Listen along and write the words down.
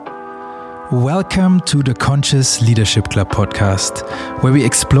Welcome to the Conscious Leadership Club podcast, where we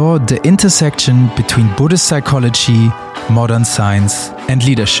explore the intersection between Buddhist psychology, modern science, and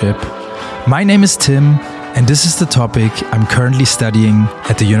leadership. My name is Tim, and this is the topic I'm currently studying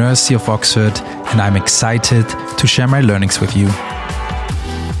at the University of Oxford, and I'm excited to share my learnings with you.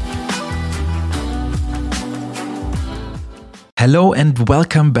 Hello and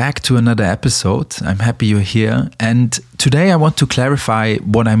welcome back to another episode. I'm happy you're here. And today I want to clarify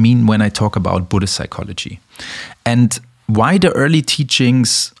what I mean when I talk about Buddhist psychology and why the early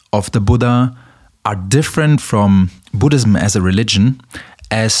teachings of the Buddha are different from Buddhism as a religion,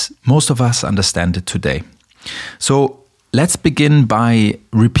 as most of us understand it today. So let's begin by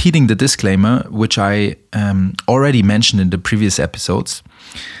repeating the disclaimer, which I already mentioned in the previous episodes.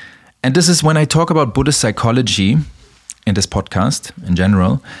 And this is when I talk about Buddhist psychology in this podcast in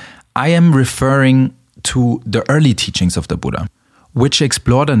general, I am referring to the early teachings of the Buddha, which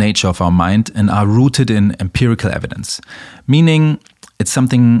explore the nature of our mind and are rooted in empirical evidence, meaning it's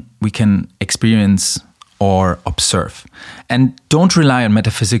something we can experience or observe, and don't rely on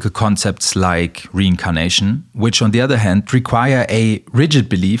metaphysical concepts like reincarnation, which on the other hand require a rigid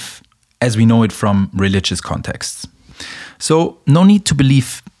belief as we know it from religious contexts. So no need to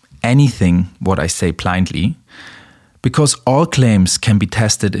believe anything what I say blindly, because all claims can be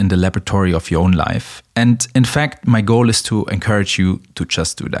tested in the laboratory of your own life. And in fact, my goal is to encourage you to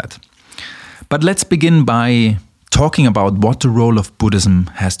just do that. But let's begin by talking about what the role of Buddhism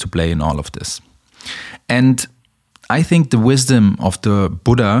has to play in all of this. And I think the wisdom of the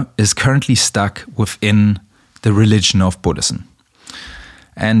Buddha is currently stuck within the religion of Buddhism.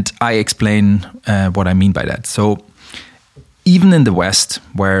 And I explain what I mean by that. So even in the West,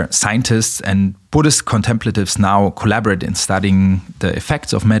 where scientists and Buddhist contemplatives now collaborate in studying the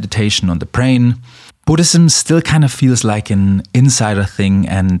effects of meditation on the brain, Buddhism still kind of feels like an insider thing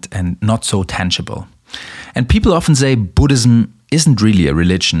and not so tangible. And people often say Buddhism isn't really a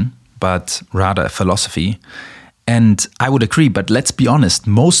religion, but rather a philosophy. And I would agree, but let's be honest,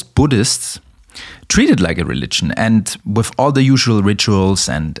 most Buddhists treat it like a religion and with all the usual rituals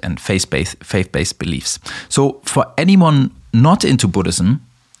and faith-based beliefs. So for anyone not into Buddhism,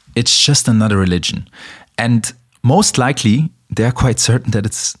 it's just another religion. And most likely, they're quite certain that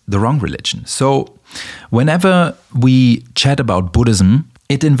it's the wrong religion. So whenever we chat about Buddhism,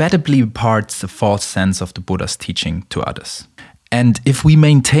 it inevitably imparts the false sense of the Buddha's teaching to others. And if we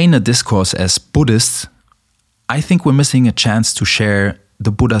maintain a discourse as Buddhists, I think we're missing a chance to share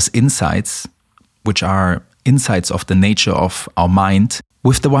the Buddha's insights, which are insights of the nature of our mind,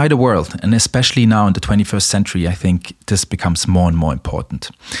 with the wider world. And especially now in the 21st century, I think this becomes more and more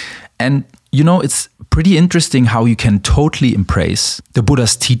important. And you know, it's pretty interesting how you can totally embrace the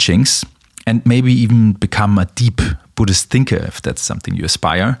Buddha's teachings and maybe even become a deep Buddhist thinker, if that's something you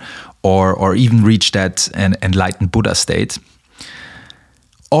aspire, or even reach that enlightened Buddha state,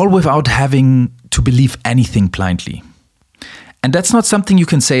 all without having to believe anything blindly. And that's not something you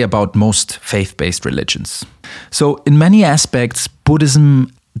can say about most faith-based religions. So in many aspects,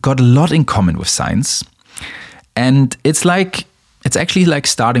 Buddhism got a lot in common with science. And it's actually like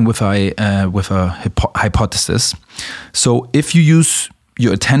starting with a hypothesis. So if you use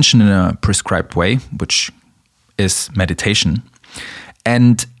your attention in a prescribed way, which is meditation,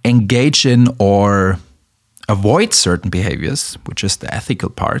 and engage in or avoid certain behaviors, which is the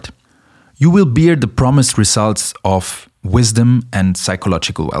ethical part, you will bear the promised results of wisdom and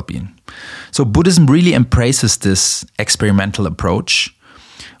psychological well-being. So Buddhism really embraces this experimental approach,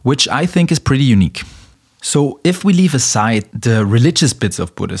 which I think is pretty unique. So if we leave aside the religious bits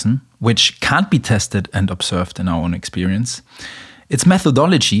of Buddhism, which can't be tested and observed in our own experience, its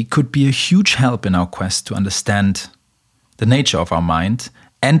methodology could be a huge help in our quest to understand the nature of our mind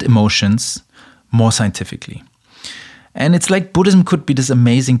and emotions more scientifically. And it's like Buddhism could be this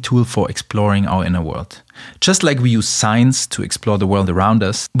amazing tool for exploring our inner world. Just like we use science to explore the world around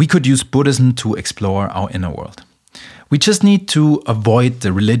us, we could use Buddhism to explore our inner world. We just need to avoid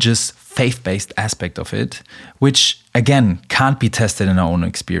the religious, faith-based aspect of it, which, again, can't be tested in our own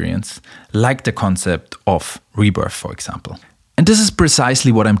experience, like the concept of rebirth, for example. And this is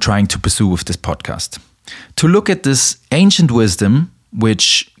precisely what I'm trying to pursue with this podcast. To look at this ancient wisdom,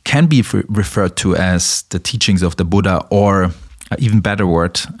 which can be referred to as the teachings of the Buddha, or an even better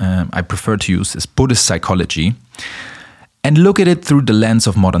word I prefer to use is Buddhist psychology, and look at it through the lens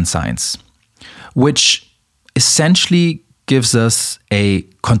of modern science, which essentially gives us a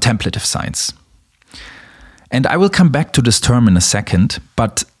contemplative science. And I will come back to this term in a second,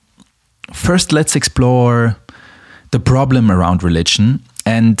 but first let's explore the problem around religion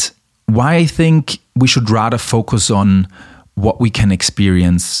and why I think we should rather focus on what we can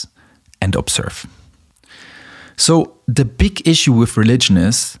experience and observe. So the big issue with religion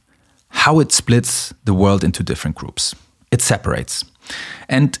is how it splits the world into different groups. It separates.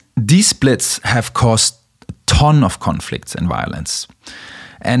 And these splits have caused a ton of conflicts and violence.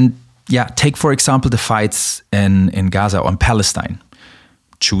 And take for example the fights in Gaza or in Palestine,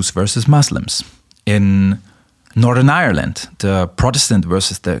 Jews versus Muslims. In Northern Ireland, the Protestant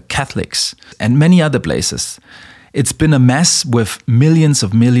versus the Catholics, and many other places. It's been a mess with millions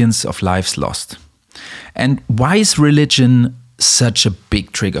of lives lost. And why is religion such a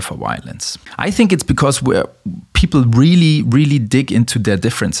big trigger for violence? I think it's because people really dig into their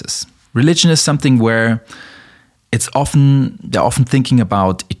differences. Religion is something where they're often thinking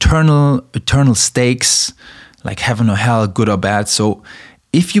about eternal stakes, like heaven or hell, good or bad. So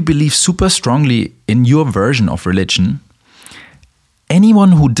if you believe super strongly in your version of religion,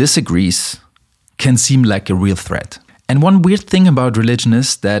 anyone who disagrees can seem like a real threat. And one weird thing about religion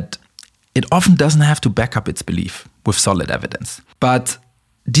is that it often doesn't have to back up its belief with solid evidence. But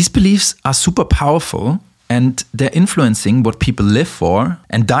these beliefs are super powerful and they're influencing what people live for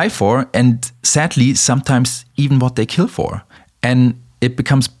and die for, and sadly, sometimes even what they kill for. And it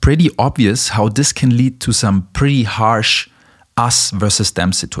becomes pretty obvious how this can lead to some pretty harsh us versus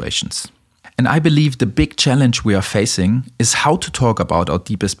them situations. And I believe the big challenge we are facing is how to talk about our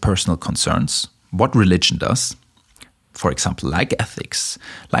deepest personal concerns, what religion does, for example, like ethics,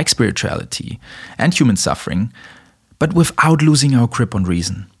 like spirituality and human suffering, but without losing our grip on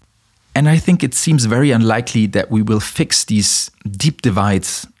reason. And I think it seems very unlikely that we will fix these deep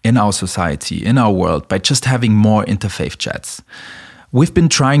divides in our society, in our world, by just having more interfaith chats. We've been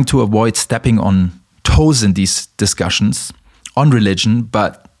trying to avoid stepping on toes in these discussions on religion,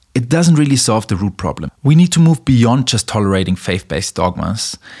 but it doesn't really solve the root problem. We need to move beyond just tolerating faith-based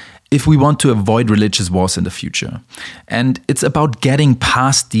dogmas if we want to avoid religious wars in the future. And it's about getting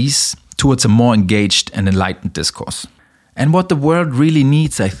past these towards a more engaged and enlightened discourse. And what the world really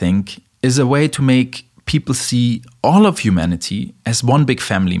needs, I think, is a way to make people see all of humanity as one big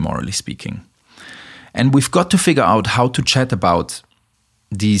family, morally speaking. And we've got to figure out how to chat about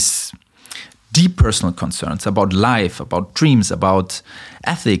these deep personal concerns, about life, about dreams, about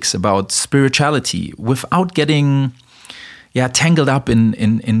ethics, about spirituality, without getting tangled up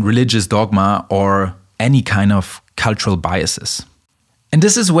in religious dogma or any kind of cultural biases. And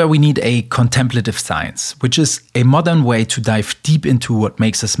this is where we need a contemplative science, which is a modern way to dive deep into what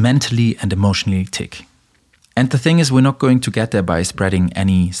makes us mentally and emotionally tick. And the thing is, we're not going to get there by spreading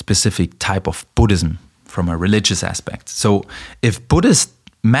any specific type of Buddhism from a religious aspect. So if Buddhist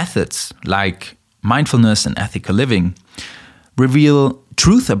methods like mindfulness and ethical living reveal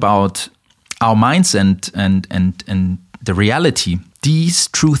truth about our minds and the reality, these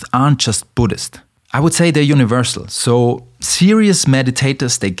truths aren't just Buddhist. I would say they're universal. So serious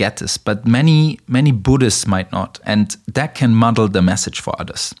meditators, they get this, but many Buddhists might not. And that can muddle the message for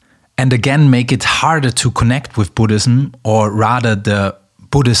others. And again, make it harder to connect with Buddhism, or rather the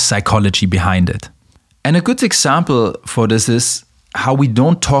Buddhist psychology behind it. And a good example for this is how we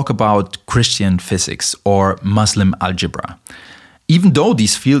don't talk about Christian physics or Muslim algebra, even though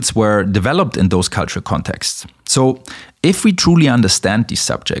these fields were developed in those cultural contexts. So if we truly understand these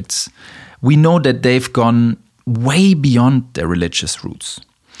subjects, we know that they've gone way beyond their religious roots.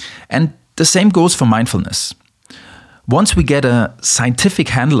 And the same goes for mindfulness. Once we get a scientific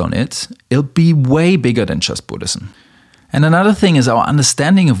handle on it, it'll be way bigger than just Buddhism. And another thing is our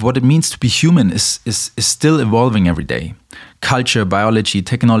understanding of what it means to be human is still evolving every day. Culture, biology,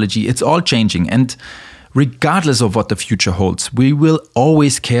 technology, it's all changing. And regardless of what the future holds, we will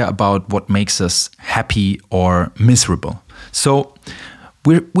always care about what makes us happy or miserable. So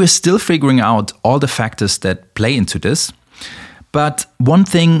we're still figuring out all the factors that play into this. But one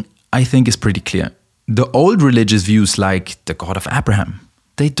thing I think is pretty clear. The old religious views, like the God of Abraham,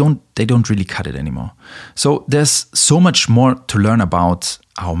 they don't really cut it anymore. So there's so much more to learn about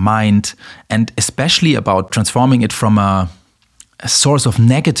our mind, and especially about transforming it from a source of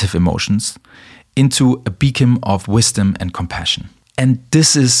negative emotions into a beacon of wisdom and compassion. And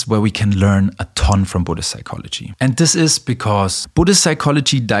this is where we can learn a ton from Buddhist psychology. And this is because Buddhist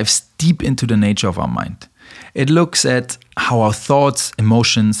psychology dives deep into the nature of our mind. It looks at how our thoughts,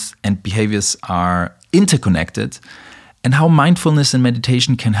 emotions, and behaviors are interconnected, and how mindfulness and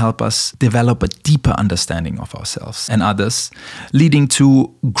meditation can help us develop a deeper understanding of ourselves and others, leading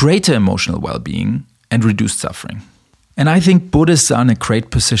to greater emotional well-being and reduced suffering. And I think Buddhists are in a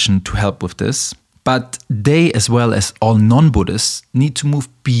great position to help with this, but they, as well as all non-Buddhists, need to move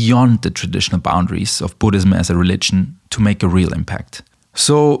beyond the traditional boundaries of Buddhism as a religion to make a real impact.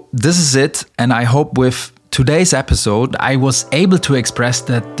 So this is it, and I hope with today's episode, I was able to express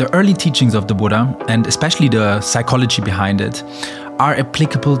that the early teachings of the Buddha, and especially the psychology behind it, are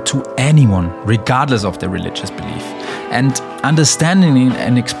applicable to anyone, regardless of their religious belief. And understanding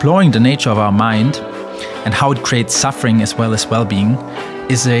and exploring the nature of our mind and how it creates suffering as well as well-being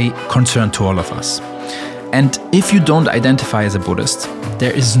is a concern to all of us. And if you don't identify as a Buddhist,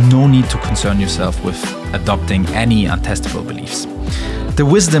 there is no need to concern yourself with adopting any untestable beliefs. The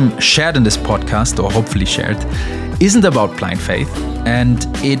wisdom shared in this podcast, or hopefully shared, isn't about blind faith, and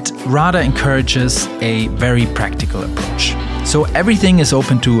it rather encourages a very practical approach. So everything is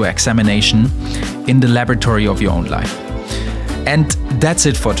open to examination in the laboratory of your own life. And that's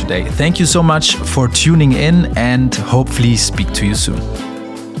it for today. Thank you so much for tuning in, and hopefully speak to you soon.